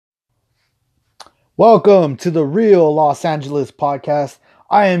Welcome to the Real Los Angeles Podcast.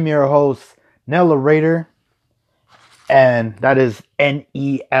 I am your host, Nella Raider, and that is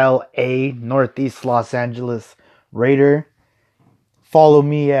Nela, Northeast Los Angeles Raider. Follow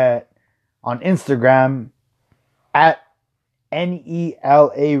me on Instagram at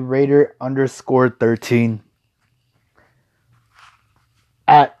Nela Raider _13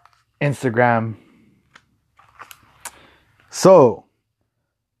 at Instagram. So,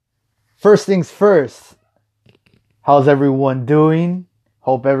 first things first, how's everyone doing?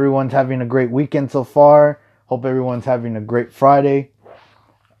 Hope everyone's having a great weekend so far. Hope everyone's having a great Friday.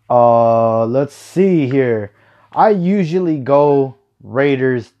 Let's see here. I usually go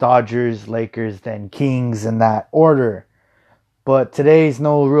Raiders, Dodgers, Lakers, then Kings in that order. But today's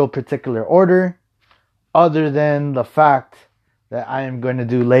no real particular order other than the fact that I am going to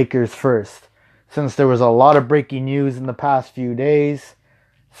do Lakers first. Since there was a lot of breaking news in the past few days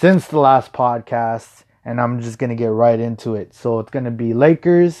since the last podcast, and I'm just going to get right into it. So it's going to be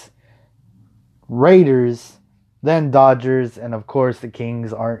Lakers, Raiders, then Dodgers, and of course the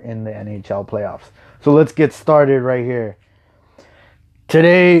Kings aren't in the NHL playoffs. So let's get started right here.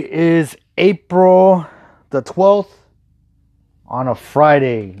 Today is April the 12th on a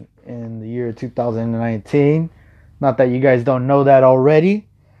Friday in the year 2019. Not that you guys don't know that already,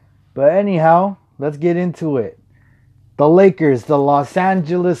 but anyhow, let's get into it. The Lakers, the Los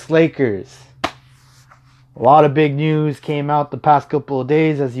Angeles Lakers. A lot of big news came out the past couple of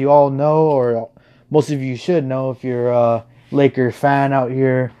days, as you all know, or most of you should know if you're a Lakers fan out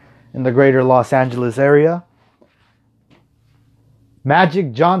here in the greater Los Angeles area.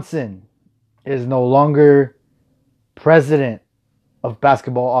 Magic Johnson is no longer president of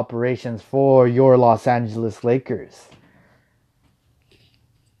basketball operations for your Los Angeles Lakers.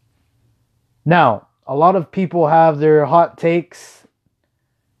 Now, a lot of people have their hot takes,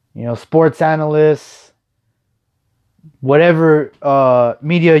 sports analysts, whatever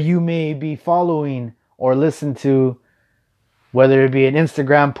media you may be following or listen to, whether it be an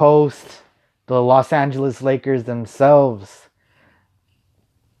Instagram post, the Los Angeles Lakers themselves.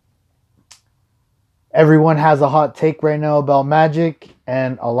 Everyone has a hot take right now about Magic,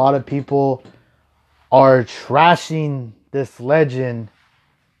 and a lot of people are trashing this legend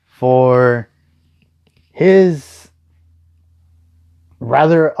for his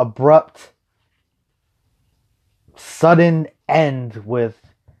rather abrupt, sudden end with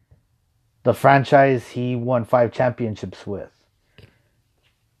the franchise he won 5 championships with.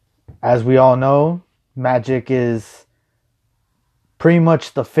 As we all know, Magic is pretty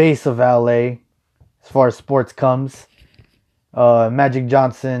much the face of LA as far as sports comes. Magic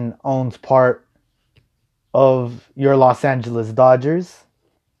Johnson owns part of your Los Angeles Dodgers.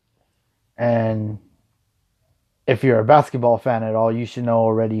 And if you're a basketball fan at all, you should know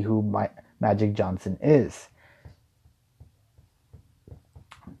already who Magic Johnson is.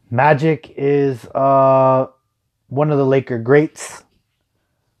 Magic is one of the Laker greats,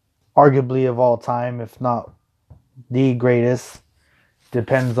 arguably of all time, if not the greatest.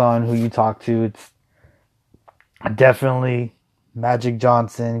 Depends on who you talk to. It's definitely Magic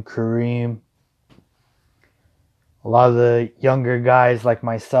Johnson, Kareem. A lot of the younger guys like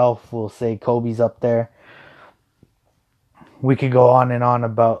myself will say Kobe's up there. We could go on and on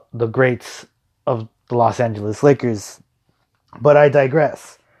about the greats of the Los Angeles Lakers, but I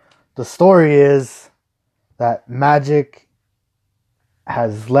digress. The story is that Magic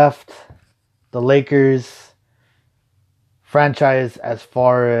has left the Lakers franchise as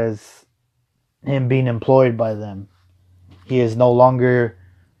far as him being employed by them. He is no longer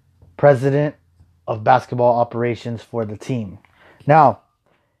president of basketball operations for the team. Now,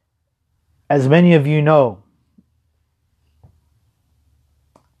 as many of you know,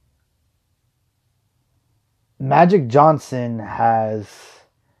 Magic Johnson has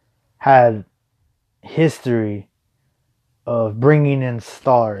had history of bringing in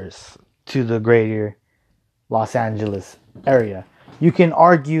stars to the greater Los Angeles area. You can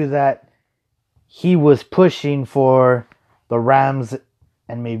argue that he was pushing for the Rams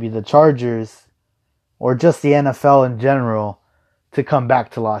and maybe the Chargers, or just the NFL in general, to come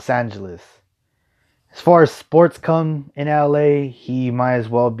back to Los Angeles. As far as sports come in LA, he might as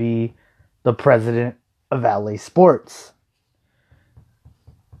well be the president of LA sports.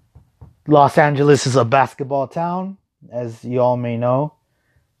 Los Angeles is a basketball town, as you all may know,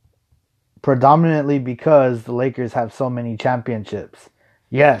 predominantly because the Lakers have so many championships.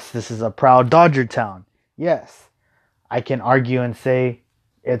 Yes, this is a proud Dodger town. Yes, I can argue and say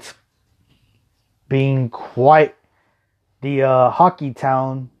it's being quite the hockey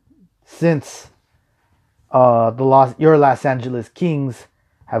town since your Los Angeles Kings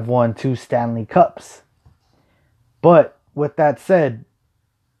have won 2 Stanley Cups. But with that said,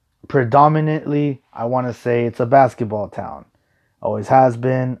 predominantly, I want to say it's a basketball town. Always has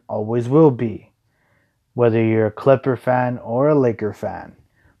been, always will be. Whether you're a Clipper fan or a Laker fan.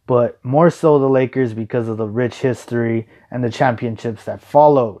 But more so the Lakers because of the rich history and the championships that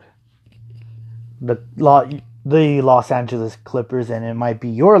followed. The Los Angeles Clippers, and it might be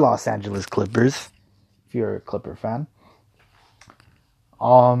your Los Angeles Clippers if you're a Clipper fan.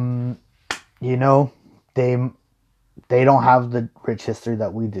 You know, they don't have the rich history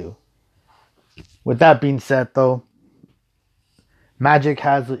that we do. With that being said, though, Magic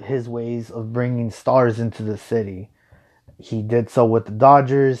has his ways of bringing stars into the city. He did so with the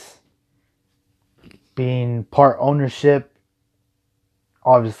Dodgers, being part ownership.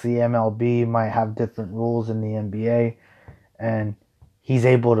 Obviously, MLB might have different rules in the NBA, and he's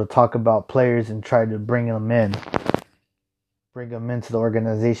able to talk about players and try to bring them into the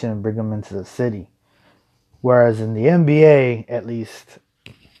organization and bring them into the city. Whereas in the NBA, at least,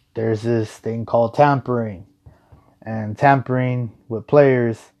 there's this thing called tampering. And tampering with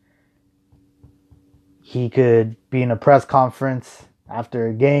players, he could be in a press conference after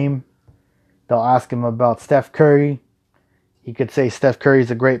a game. They'll ask him about Steph Curry. He could say Steph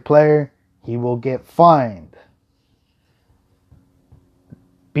Curry's a great player. He will get fined.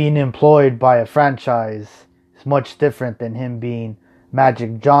 Being employed by a franchise is much different than him being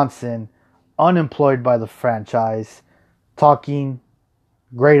Magic Johnson, unemployed by the franchise, talking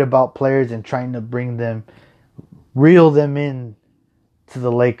great about players and trying to reel them in to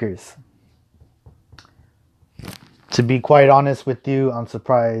the Lakers. To be quite honest with you, I'm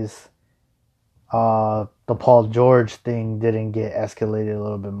surprised the Paul George thing didn't get escalated a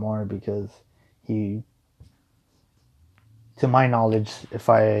little bit more, because he, to my knowledge, if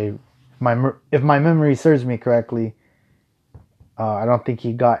my memory serves me correctly, I don't think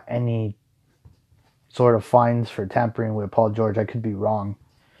he got any sort of fines for tampering with Paul George. I could be wrong.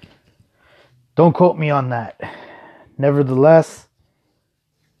 Don't quote me on that. Nevertheless,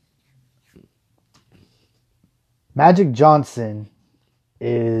 Magic Johnson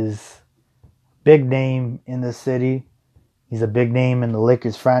is big name in the city. He's a big name in the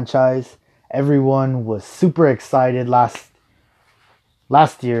Lakers franchise. Everyone was super excited last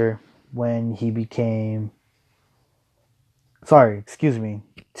year when he became... 2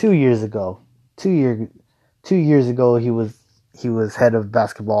 years ago. 2 years ago he was head of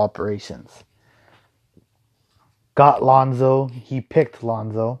basketball operations. Got Lonzo. He picked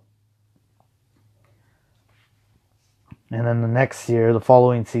Lonzo. And then the next year, the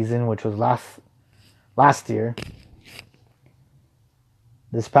following season, which was last year,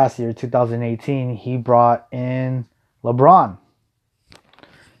 this past year, 2018, he brought in LeBron.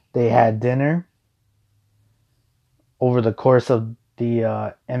 They had dinner over the course of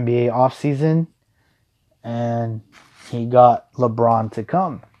the NBA offseason, and he got LeBron to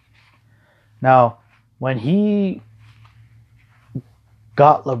come. Now, when he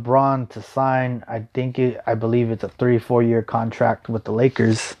got LeBron to sign, I believe it's a 3-4 year contract with the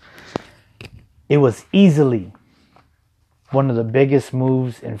Lakers, it was easily one of the biggest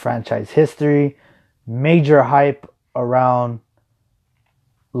moves in franchise history. Major hype around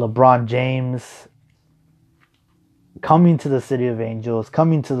LeBron James coming to the City of Angels,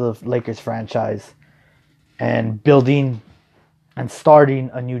 coming to the Lakers franchise, and building and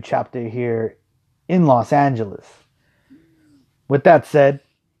starting a new chapter here in Los Angeles. With that said,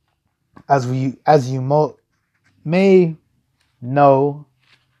 as you may know,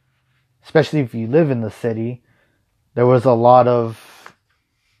 especially if you live in the city, there was a lot of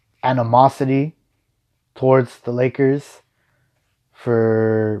animosity towards the Lakers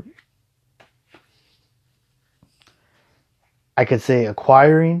for, I could say,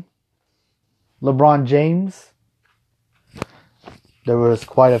 acquiring LeBron James. There was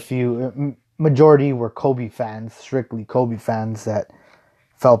quite a few, majority were Kobe fans, strictly Kobe fans, that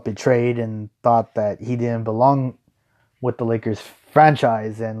felt betrayed and thought that he didn't belong with the Lakers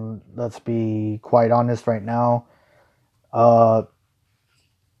franchise. And let's be quite honest right now,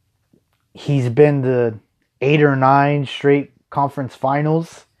 he's been to 8 or 9 straight conference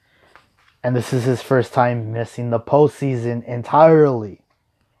finals, and this is his first time missing the postseason entirely.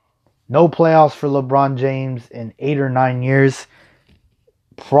 No playoffs for LeBron James in 8 or 9 years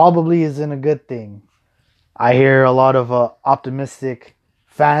probably isn't a good thing. I hear a lot of optimistic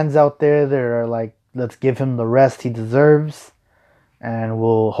fans out there that are like, let's give him the rest he deserves, and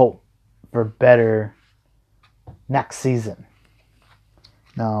we'll hope for better next season.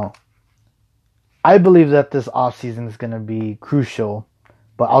 Now, I believe that this offseason is going to be crucial,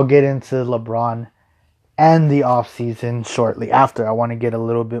 but I'll get into LeBron and the offseason shortly after. I want to get a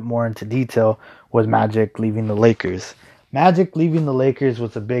little bit more into detail with Magic leaving the Lakers. Magic leaving the Lakers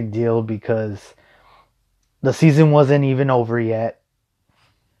was a big deal because the season wasn't even over yet.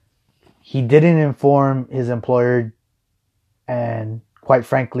 He didn't inform his employer and, quite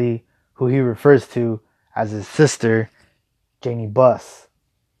frankly, who he refers to as his sister, Janie Buss,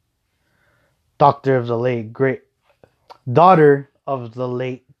 daughter of the late great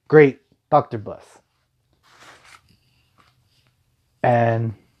Dr. Buss,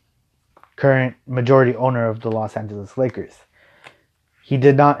 and current majority owner of the Los Angeles Lakers. He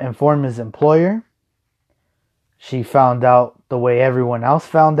did not inform his employer. She found out the way everyone else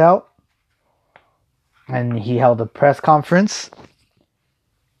found out, and he held a press conference.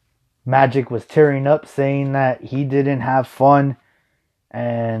 Magic was tearing up, saying that he didn't have fun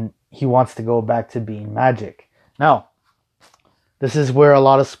and he wants to go back to being Magic. Now, this is where a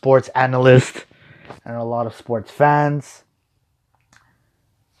lot of sports analysts and a lot of sports fans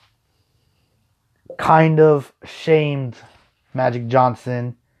kind of shamed Magic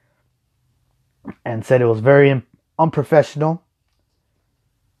Johnson and said it was very unprofessional,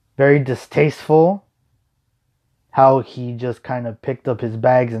 very distasteful, how he just kind of picked up his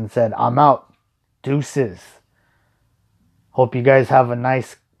bags and said, "I'm out. Deuces. Hope you guys have a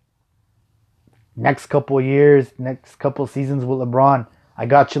nice next couple years, next couple seasons with LeBron. I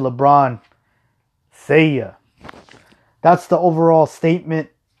got you, LeBron. See ya." That's the overall statement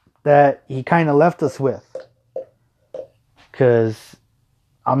that he kind of left us with. Because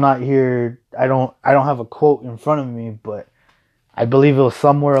I'm not here, I don't have a quote in front of me, but I believe it was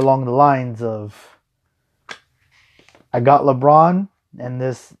somewhere along the lines of, I got LeBron, and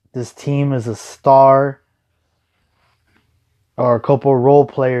this team is a star or a couple role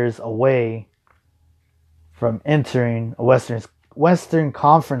players away from entering a Western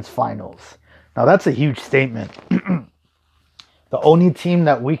Conference Finals. Now that's a huge statement. The only team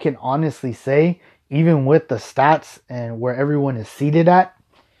that we can honestly say, even with the stats and where everyone is seated at,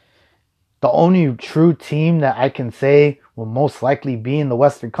 the only true team that I can say will most likely be in the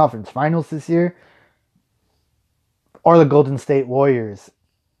Western Conference Finals this year are the Golden State Warriors.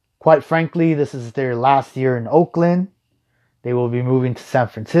 Quite frankly, this is their last year in Oakland. They will be moving to San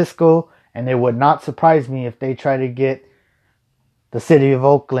Francisco, and it would not surprise me if they try to get the city of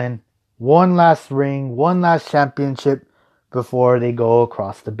Oakland one last ring, one last championship before they go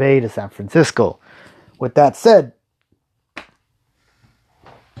across the bay to San Francisco. With that said,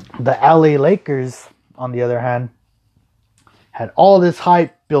 the LA Lakers, on the other hand, had all this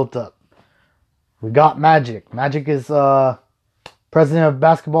hype built up. We got Magic. Magic is president of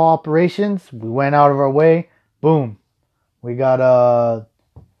basketball operations. We went out of our way. Boom. We got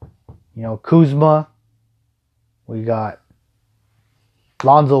Kuzma. We got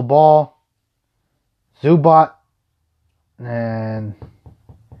Lonzo Ball, Zubac, and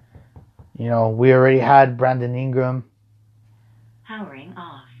we already had Brandon Ingram. Powering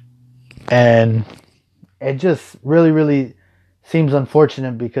off. And it just really, really seems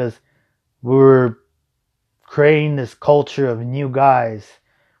unfortunate because we were creating this culture of new guys.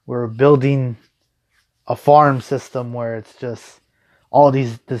 We're building a farm system where it's just all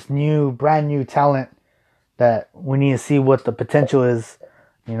this brand new talent that we need to see what the potential is.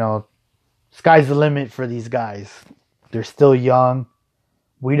 Sky's the limit for these guys. They're still young.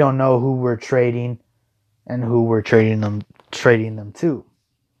 We don't know who we're trading and who we're trading them to.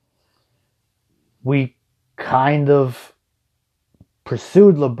 We kind of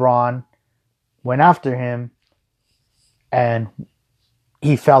pursued LeBron, went after him, and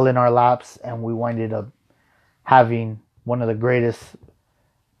he fell in our laps, and we winded up having one of the greatest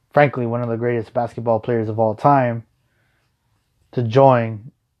basketball players of all time to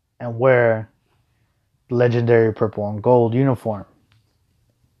join and wear the legendary purple and gold uniform.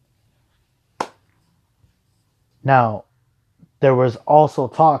 Now, there was also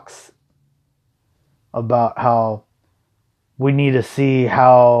talks about how we need to see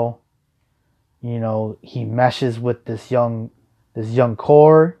how he meshes with this young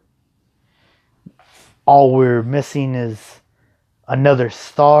core. All we're missing is another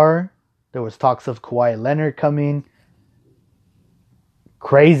star. There was talks of Kawhi Leonard coming.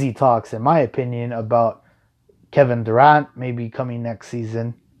 Crazy talks, in my opinion, about Kevin Durant maybe coming next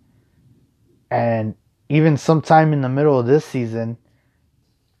season. And even sometime in the middle of this season,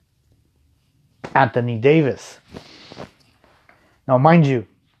 Anthony Davis. Now, mind you,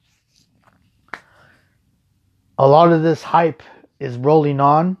 a lot of this hype is rolling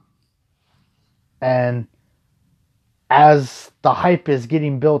on, and as the hype is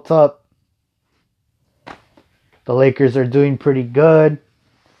getting built up, the Lakers are doing pretty good.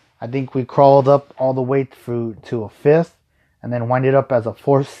 I think we crawled up all the way through to a fifth and then winded up as a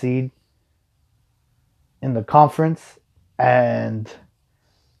fourth seed in the conference. And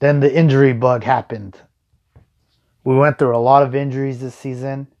then the injury bug happened. We went through a lot of injuries this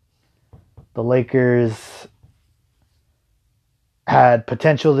season. The Lakers had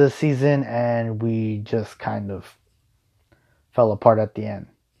potential this season, and we just kind of fell apart at the end.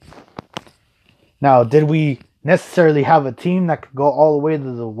 Now, did we necessarily have a team that could go all the way to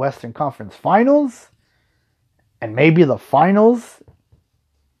the Western Conference Finals? And maybe the finals?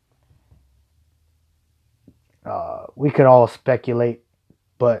 We could all speculate,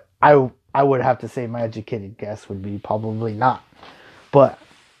 but I would have to say my educated guess would be probably not. But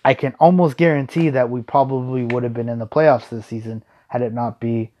I can almost guarantee that we probably would have been in the playoffs this season had it not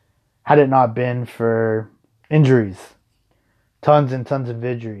been for injuries. Tons and tons of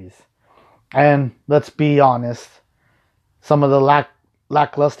injuries. And let's be honest, some of the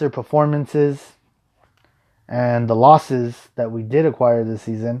lackluster performances and the losses that we did acquire this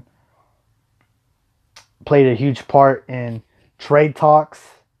season played a huge part in trade talks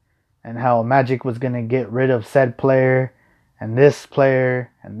and how Magic was going to get rid of said player and this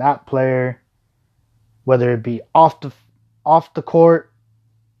player and that player, whether it be off the court,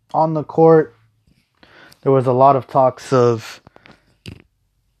 on the court. There was a lot of talks of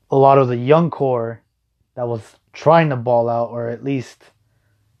a lot of the young core that was trying to ball out, or at least,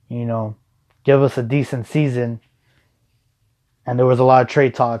 give us a decent season. And there was a lot of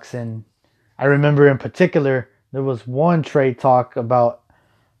trade talks. And I remember in particular, there was one trade talk about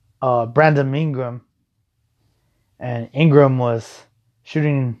Brandon Ingram. And Ingram was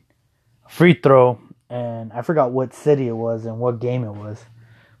shooting a free throw. And I forgot what city it was and what game it was.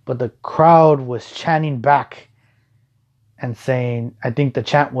 But the crowd was chanting back and saying, I think the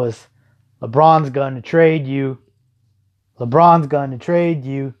chant was, LeBron's going to trade you. LeBron's going to trade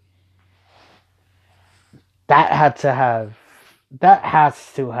you. That has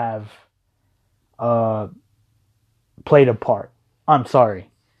to have played a part. I'm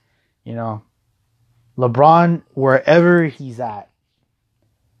sorry. LeBron, wherever he's at,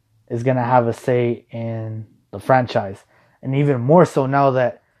 is going to have a say in the franchise. And even more so now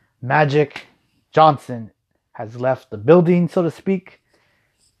that Magic Johnson has left the building, so to speak.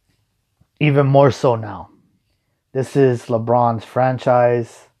 Even more so now. This is LeBron's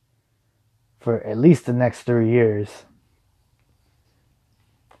franchise for at least the next 3 years.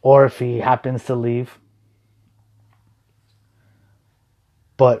 Or if he happens to leave.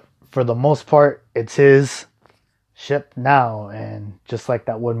 But for the most part, it's his ship now. And just like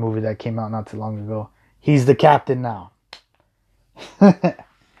that one movie that came out not too long ago, he's the captain now.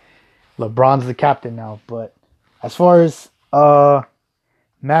 LeBron's the captain now. But as far as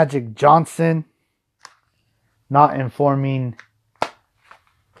Magic Johnson not informing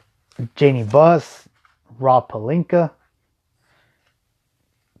Janie Buss, Rob Pelinka,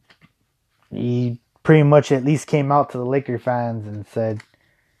 he pretty much at least came out to the Laker fans and said,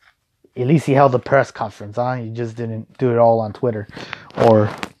 at least he held a press conference on. He just didn't do it all on Twitter or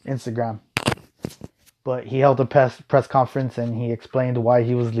Instagram. But he held a press conference and he explained why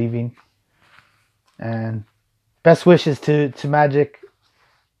he was leaving. And best wishes to Magic.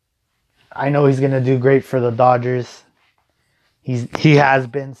 I know he's going to do great for the Dodgers. He has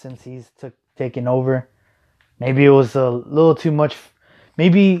been since he's taken over. Maybe it was a little too much.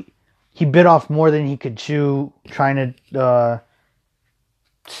 Maybe he bit off more than he could chew, trying to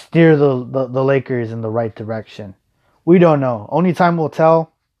steer the Lakers in the right direction. We don't know. Only time will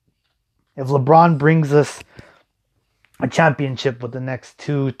tell. If LeBron brings us a championship with the next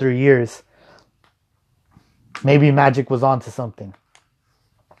 2-3 years, maybe Magic was onto something.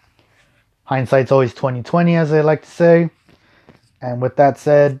 Hindsight's always 20/20, as I like to say. And with that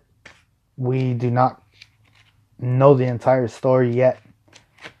said, we do not know the entire story yet.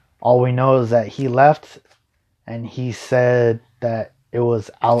 All we know is that he left, and he said that it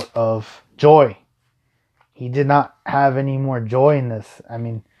was out of joy. He did not have any more joy in this. I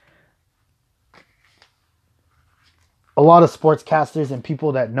mean, a lot of sportscasters and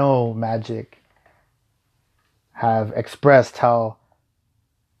people that know Magic have expressed how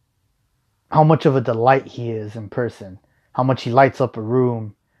much of a delight he is in person, how much he lights up a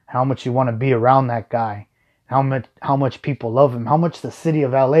room, how much you want to be around that guy, how much people love him, how much the city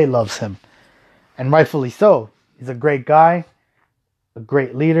of LA loves him. And rightfully so. He's a great guy, a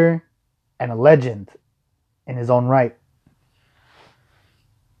great leader, and a legend in his own right.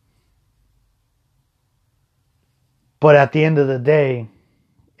 But at the end of the day,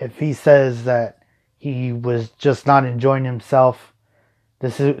 if he says that he was just not enjoying himself,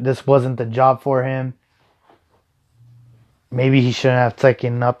 this wasn't the job for him, maybe he shouldn't have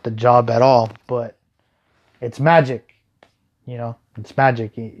taken up the job at all. But it's Magic, It's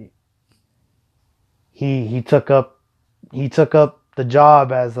Magic. He took up the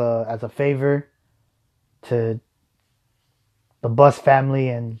job as a favor to the Bus family,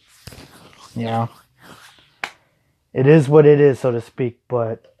 and it is what it is, so to speak.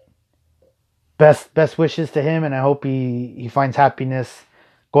 But best wishes to him, and I hope he finds happiness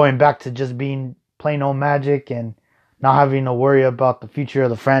going back to just being plain old Magic and not having to worry about the future of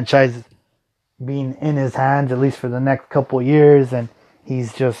the franchise being in his hands, at least for the next couple of years, and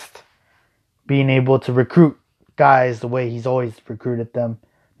he's just being able to recruit guys the way he's always recruited them,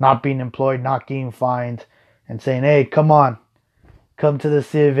 not being employed, not getting fined, and saying, hey, come to the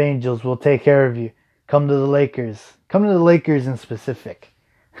City of Angels, we'll take care of you. Come to the Lakers in specific.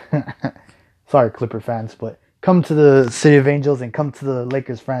 Sorry, Clipper fans, but come to the City of Angels and come to the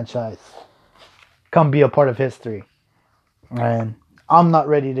Lakers franchise. Come be a part of history. And I'm not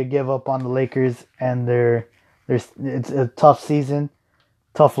ready to give up on the Lakers, and it's a tough season,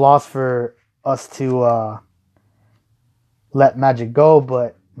 tough loss for us to let Magic go,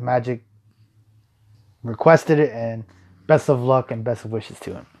 but Magic requested it, and best of luck and best of wishes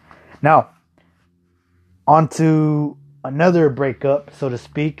to him. Now, on to another breakup, so to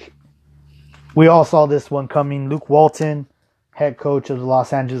speak. We all saw this one coming. Luke Walton, head coach of the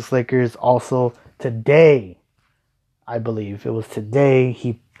Los Angeles Lakers, also today, I believe it was today,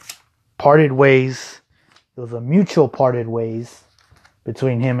 he parted ways. It was a mutual parted ways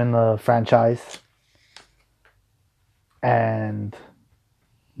between him and the franchise. And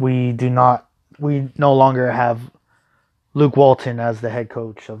we no longer have Luke Walton as the head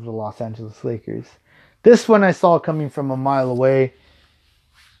coach of the Los Angeles Lakers. This one I saw coming from a mile away.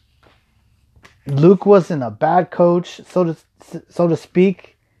 Luke wasn't a bad coach, so to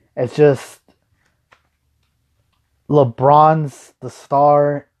speak. It's just LeBron's the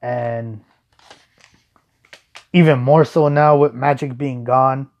star, and even more so now with Magic being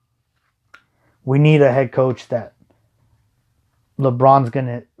gone, we need a head coach that LeBron's going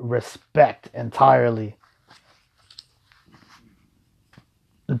to respect entirely.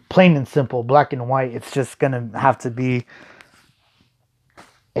 Plain and simple, black and white. It's just going to have to be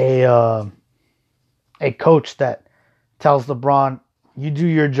a coach that tells LeBron, you do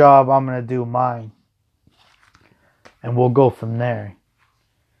your job, I'm going to do mine. And we'll go from there.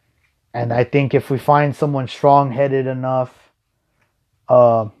 And I think if we find someone strong-headed enough,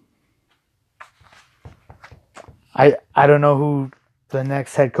 I don't know who the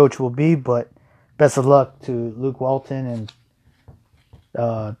next head coach will be, but best of luck to Luke Walton,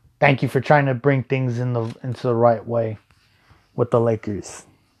 and thank you for trying to bring things into the right way with the Lakers.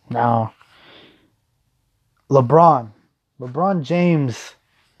 Now, LeBron James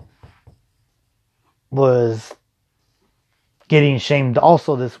was getting shamed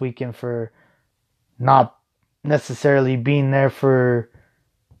also this weekend for not necessarily being there for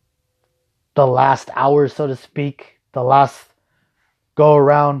the last hour, so to speak, the last go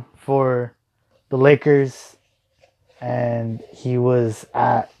around for the Lakers, and he was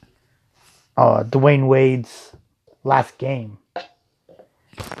at Dwayne Wade's last game.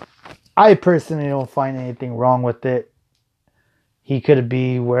 I personally don't find anything wrong with it. He could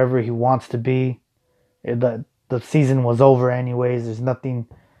be wherever he wants to be. The season was over anyways. There's nothing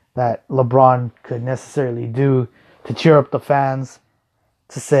that LeBron could necessarily do to cheer up the fans,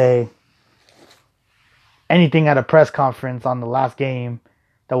 to say anything at a press conference on the last game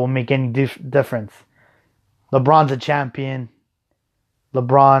that will make any difference. LeBron's a champion.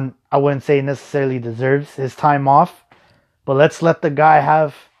 LeBron, I wouldn't say necessarily deserves his time off, but let's let the guy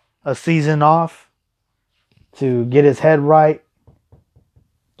have a season off to get his head right,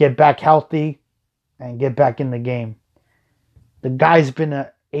 get back healthy, and get back in the game. The guy's been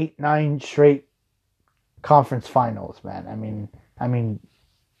at 8-9 straight conference finals, man. I mean,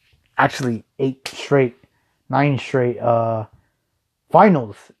 actually 9 straight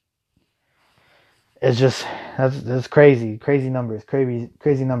finals. It's just that's crazy numbers,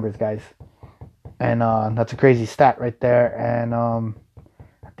 guys. And that's a crazy stat right there. And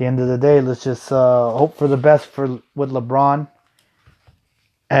at the end of the day, let's just hope for the best with LeBron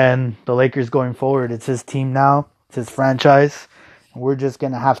and the Lakers going forward. It's his team now. It's his franchise. And we're just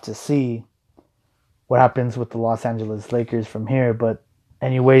going to have to see what happens with the Los Angeles Lakers from here. But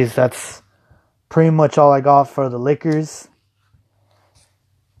anyways, that's pretty much all I got for the Lakers.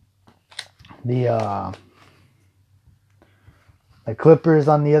 The Clippers,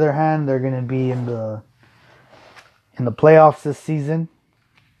 on the other hand, they're going to be in the playoffs this season,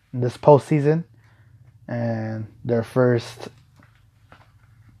 this postseason, and their first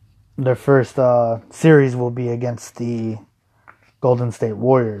series will be against the Golden State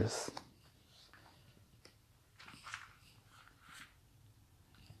Warriors.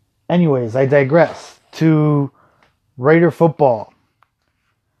 Anyways, I digress to Raider football.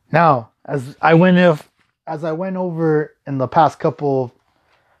 Now, as I went over in the past couple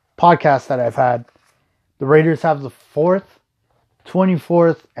podcasts that I've had, the Raiders have the 4th,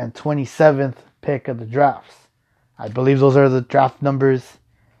 24th, and 27th pick of the drafts. I believe those are the draft numbers.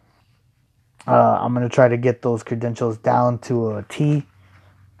 I'm going to try to get those credentials down to a T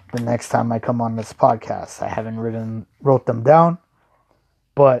the next time I come on this podcast. I haven't wrote them down,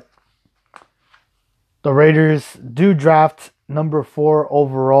 but the Raiders do draft number 4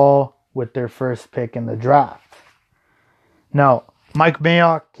 overall with their first pick in the draft. Now, Mike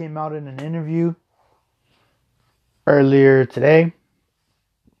Mayock came out in an interview earlier today,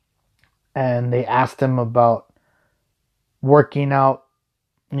 and they asked him about working out,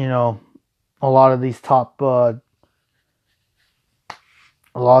 a lot of these top, a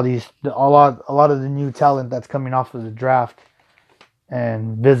lot of the new talent that's coming off of the draft,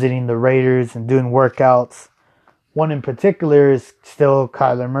 and visiting the Raiders and doing workouts. One in particular is still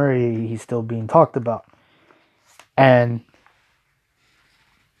Kyler Murray. He's still being talked about. And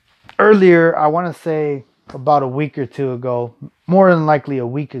earlier, I want to say about a week or two ago, more than likely a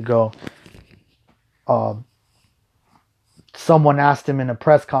week ago, someone asked him in a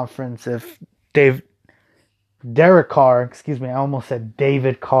press conference if Derek Carr, I almost said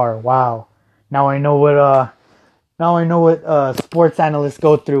David Carr. Wow. Now I know what sports analysts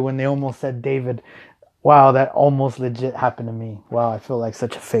go through when they almost said David. Wow, that almost legit happened to me. Wow, I feel like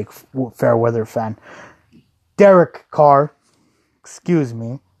such a fake fair weather fan. Derek Carr, excuse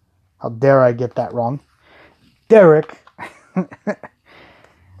me. How dare I get that wrong? Derek.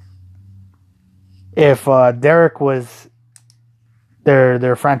 If Derek was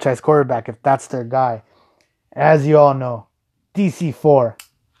their franchise quarterback, if that's their guy, as you all know, DC4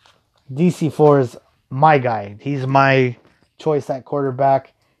 is my guy. He's my choice at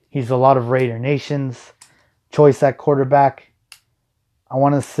quarterback. He's a lot of Raider Nation's choice at quarterback. I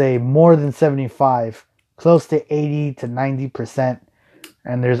want to say more than 75, close to 80 to 90%.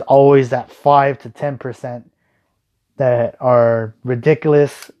 And there's always that 5 to 10% that are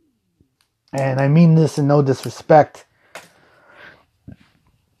ridiculous. And I mean this in no disrespect,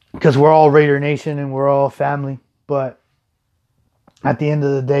 because we're all Raider Nation and we're all family. But at the end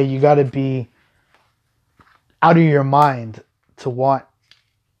of the day, you got to be out of your mind to want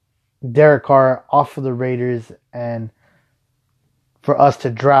Derek Carr off of the Raiders and for us to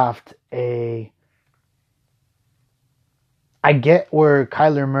draft a... I get where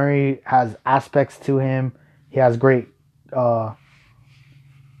Kyler Murray has aspects to him. He has great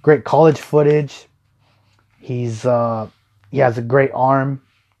college footage. He has a great arm.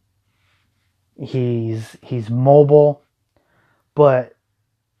 He's mobile. But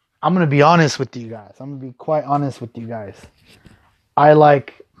I'm going to be honest with you guys. I'm going to be quite honest with you guys. I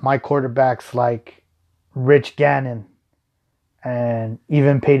like my quarterbacks like Rich Gannon and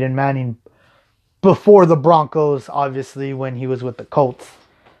even Peyton Manning before the Broncos, obviously, when he was with the Colts.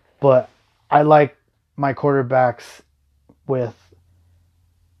 But I like my quarterbacks with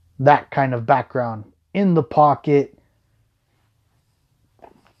that kind of background. In the pocket,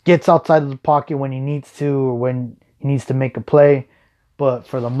 gets outside of the pocket when he needs to or when he needs to make a play. But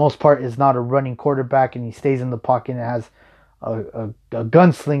for the most part, is not a running quarterback, and he stays in the pocket and has a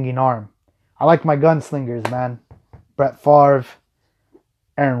gunslinging arm. I like my gunslingers, man. Brett Favre,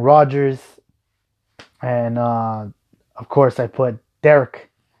 Aaron Rodgers, and of course I put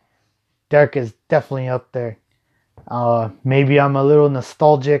Derek. Derek is definitely up there. Maybe I'm a little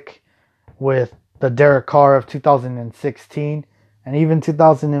nostalgic with the Derek Carr of 2016 and even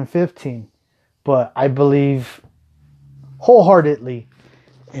 2015. But I believe wholeheartedly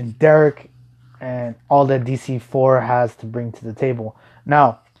in Derek and all that DC4 has to bring to the table.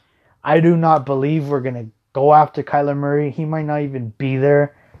 Now, I do not believe we're going to go after Kyler Murray. He might not even be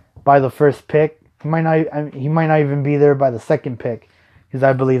there by the first pick. He might not even be there by the second pick, because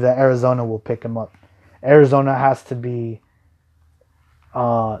I believe that Arizona will pick him up. Arizona has to be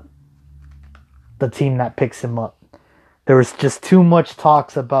the team that picks him up. There was just too much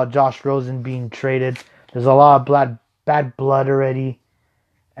talks about Josh Rosen being traded. There's a lot of bad blood already.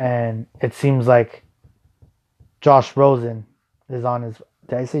 And it seems like Josh Rosen is on his...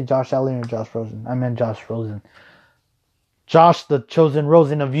 Did I say Josh Allen or Josh Rosen? I meant Josh Rosen. Josh, the chosen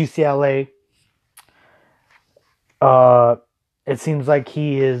Rosen of UCLA. It seems like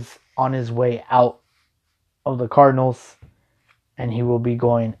he is on his way out of the Cardinals. And he will be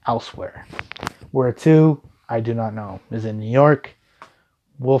going elsewhere. Where to? I do not know. Is it New York?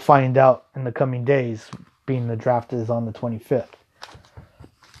 We'll find out in the coming days, being the draft is on the 25th.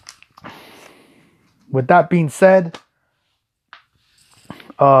 with that being said,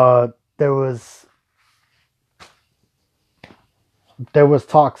 there was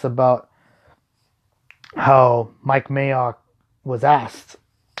talks about how Mike Mayock was asked,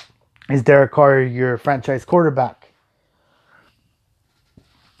 "Is Derek Carr your franchise quarterback?"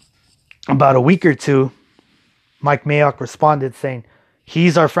 About a week or two, Mike Mayock responded saying,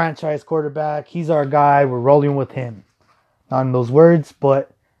 "He's our franchise quarterback. He's our guy. We're rolling with him." Not in those words,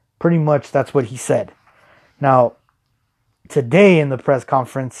 but pretty much that's what he said. Now, today in the press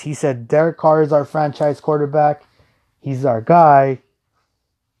conference, he said Derek Carr is our franchise quarterback. He's our guy.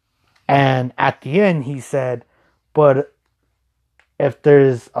 And at the end, he said, but if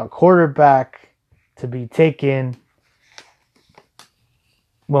there's a quarterback to be taken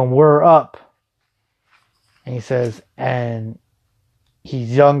when we're up, and he says, and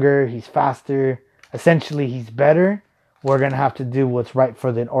he's younger, he's faster, essentially he's better, we're going to have to do what's right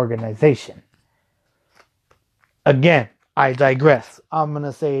for the organization. Again, I digress. I'm going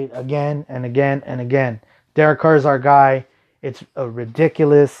to say it again and again and again. Derek Carr is our guy. It's a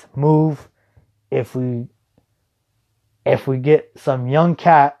ridiculous move if we get some young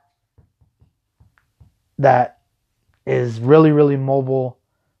cat that is really, really mobile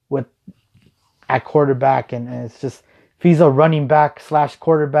at quarterback, and it's just, if he's a running back /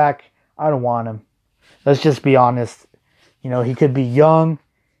 quarterback, I don't want him. Let's just be honest. He could be young.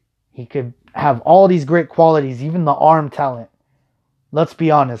 He could have all these great qualities, even the arm talent. Let's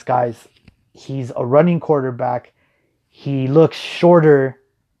be honest, guys. He's a running quarterback. He looks shorter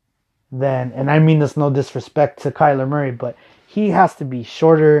than, and I mean this no disrespect to Kyler Murray, but he has to be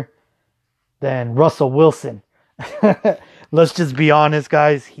shorter than Russell Wilson. Let's just be honest,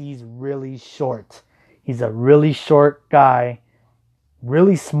 guys. He's really short. He's a really short guy,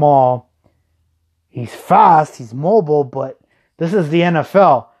 really small. He's fast, he's mobile, but this is the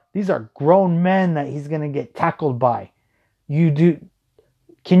NFL. These are grown men that he's going to get tackled by.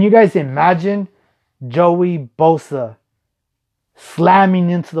 Can you guys imagine Joey Bosa slamming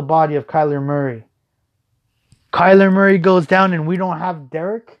into the body of Kyler Murray? Kyler Murray goes down and we don't have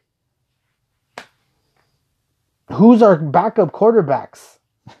Derek? Who's our backup quarterbacks?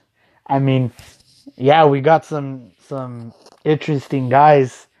 I mean, yeah, we got some interesting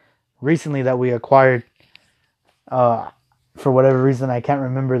guys recently that we acquired. For whatever reason, I can't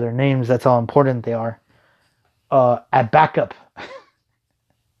remember their names. That's how important they are. At backup.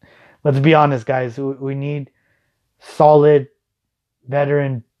 Let's be honest, guys. We need solid,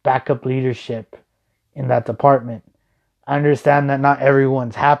 veteran backup leadership in that department. I understand that not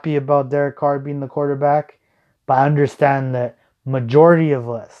everyone's happy about Derek Carr being the quarterback, but I understand that majority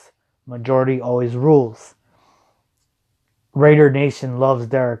always rules. Raider Nation loves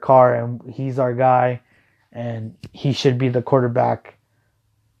Derek Carr, and he's our guy, and he should be the quarterback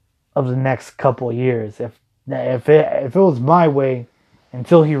of the next couple of years. If it was my way,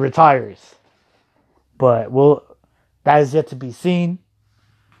 until he retires. But that is yet to be seen.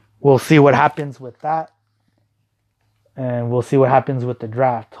 We'll see what happens with that. And we'll see what happens with the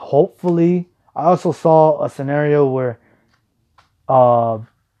draft. Hopefully, I also saw a scenario where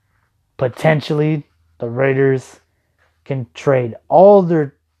potentially the Raiders can trade all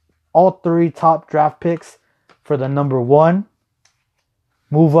 3 top draft picks for the number 1,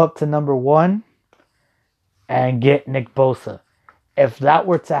 move up to number 1, and get Nick Bosa. If that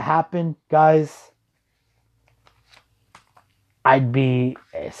were to happen, guys, I'd be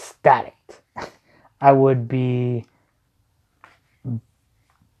ecstatic. I would be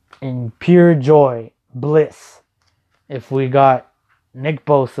in pure joy, bliss, if we got Nick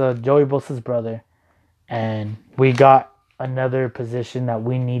Bosa, Joey Bosa's brother, and we got another position that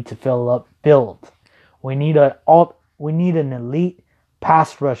we need to build. We need an elite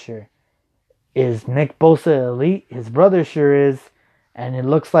pass rusher. Is Nick Bosa elite? His brother sure is. And it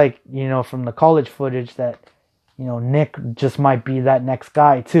looks like, from the college footage that, Nick just might be that next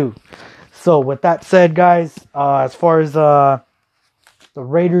guy too. So with that said, guys, as far as the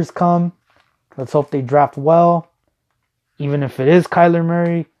Raiders come, let's hope they draft well. Even if it is Kyler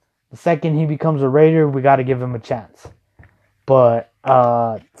Murray, the second he becomes a Raider, we got to give him a chance. But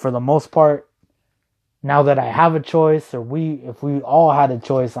for the most part, now that I have a choice, if we all had a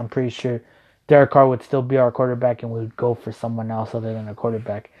choice, I'm pretty sure Derek Carr would still be our quarterback, and we would go for someone else other than a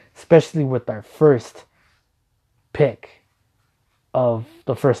quarterback, especially with our first pick of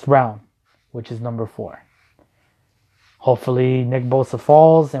the first round, which is number 4. Hopefully Nick Bosa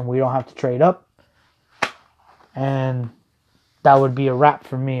falls and we don't have to trade up, and that would be a wrap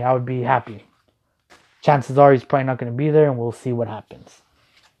for me. I would be happy. Chances are he's probably not going to be there, and we'll see what happens.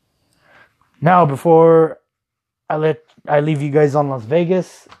 Now, before I leave you guys on Las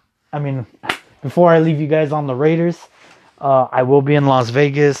Vegas, before I leave you guys on the Raiders, I will be in Las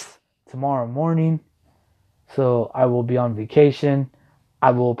Vegas tomorrow morning. So I will be on vacation.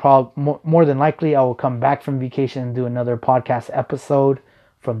 I will probably, more than likely, I will come back from vacation and do another podcast episode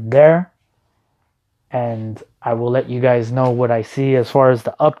from there. And I will let you guys know what I see as far as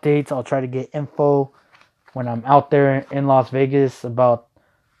the updates. I'll try to get info when I'm out there in Las Vegas about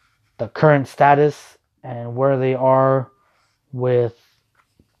the current status and where they are with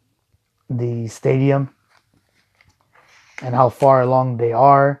the stadium and how far along they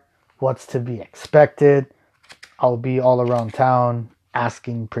are, what's to be expected. I'll be all around town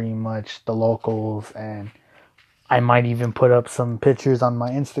asking pretty much the locals, and I might even put up some pictures on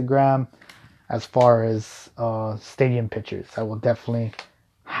my Instagram as far as stadium pictures. I will definitely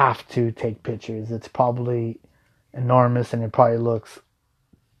have to take pictures. It's probably enormous and it probably looks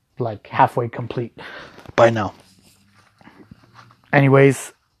like halfway complete by now.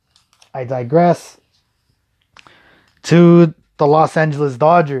 Anyways, I digress. To the Los Angeles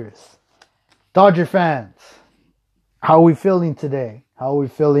Dodgers. Dodger fans, how are we feeling today? How are we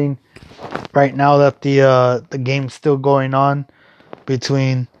feeling right now that the game's still going on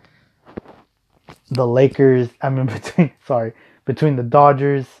between the Lakers? Between the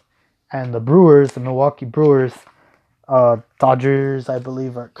Dodgers and the Brewers, the Milwaukee Brewers. Dodgers, I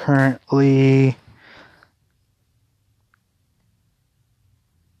believe, are currently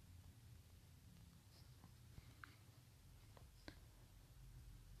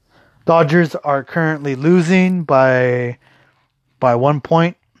losing by 1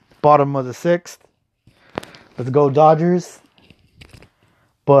 point, bottom of the sixth. Let's go Dodgers.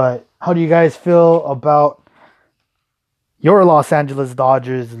 But how do you guys feel about your Los Angeles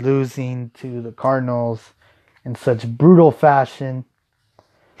Dodgers losing to the Cardinals in such brutal fashion?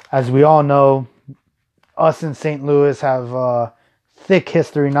 As we all know, us in St. Louis have thick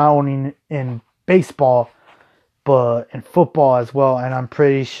history, not only in baseball, but in football as well. And I'm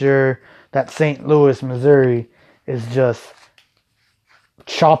pretty sure that St. Louis, Missouri is just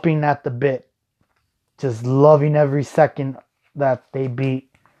chopping at the bit, just loving every second that they beat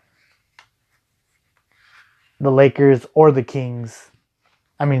the Lakers or the Kings.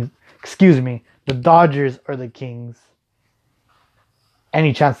 The Dodgers or the Kings.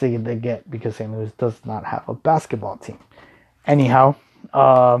 Any chance they get, because St. Louis does not have a basketball team. Anyhow,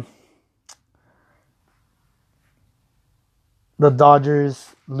 the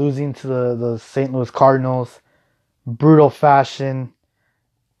Dodgers losing to the St. Louis Cardinals, brutal fashion,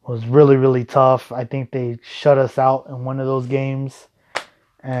 was really, really tough. I think they shut us out in one of those games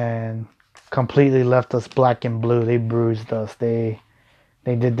and completely left us black and blue. They bruised us. They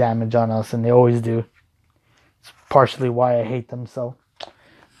did damage on us, and they always do. It's partially why I hate them so.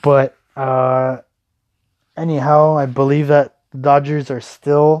 But anyhow, I believe that the Dodgers are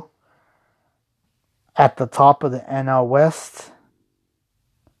still at the top of the NL West.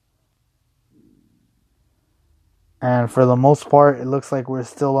 And for the most part, it looks like we're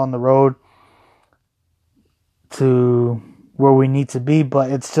still on the road to where we need to be. But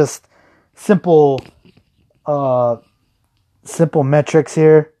it's just simple metrics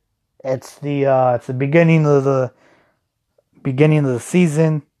here. It's the beginning of the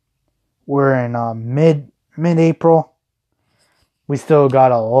season. We're in mid-April. We still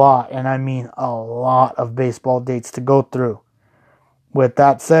got a lot, and I mean a lot of baseball dates to go through. With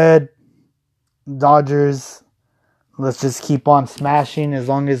that said, Dodgers, let's just keep on smashing. As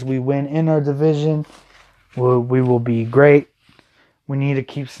long as we win in our division, we will be great. We need to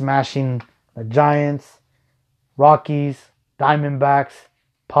keep smashing the Giants, Rockies, Diamondbacks,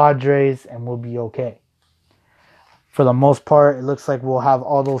 Padres, and we'll be okay. For the most part, it looks like we'll have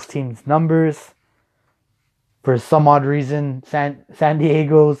all those teams' numbers. For some odd reason, San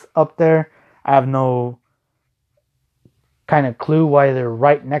Diego's up there. I have no kind of clue why they're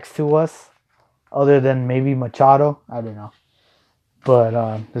right next to us, other than maybe Machado. I don't know.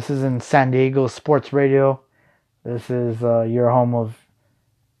 But this is in San Diego Sports Radio. This is your home of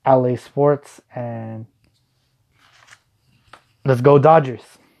LA Sports, and let's go Dodgers.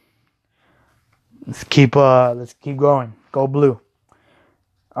 Let's keep going. Go blue.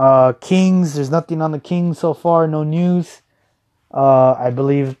 Kings, there's nothing on the Kings so far. No news. I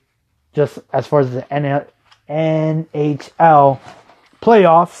believe just as far as the NHL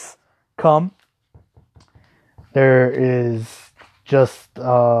playoffs come, there is just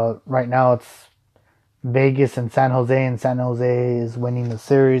right now it's Vegas and San Jose, and San Jose is winning the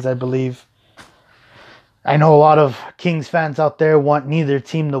series, I believe. I know a lot of Kings fans out there want neither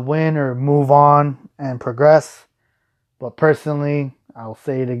team to win or move on and progress. But personally, I'll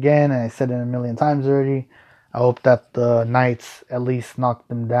say it again, and I said it a million times already. I hope that the Knights at least knock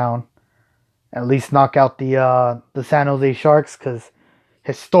them down At least knock out the San Jose Sharks, because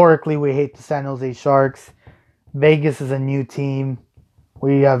historically we hate the San Jose Sharks. Vegas is a new team.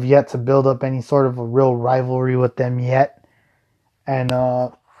 We have yet to build up any sort of a real rivalry with them yet. And,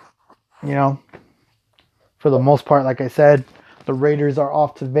 for the most part, like I said, the Raiders are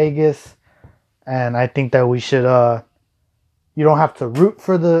off to Vegas. And I think that we should, you don't have to root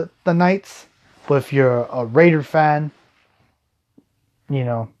for the Knights. But if you're a Raider fan,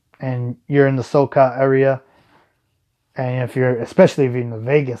 and you're in the SoCal area, and especially if you're in the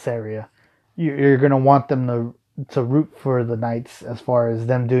Vegas area, you're going to want them to root for the Knights as far as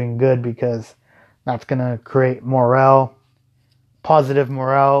them doing good, because that's going to create positive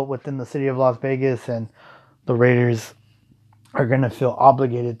morale within the city of Las Vegas, and the Raiders are going to feel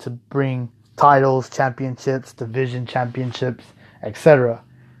obligated to bring titles, championships, division championships, etc.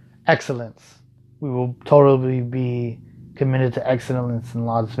 Excellence. We will totally be committed to excellence in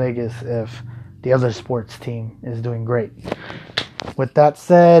Las Vegas if the other sports team is doing great. With that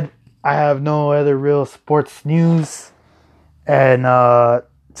said, I have no other real sports news. And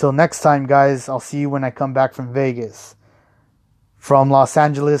till next time, guys, I'll see you when I come back from Vegas. From Los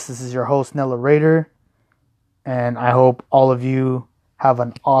Angeles, this is your host, Nella Raider. And I hope all of you have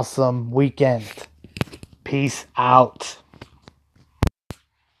an awesome weekend. Peace out.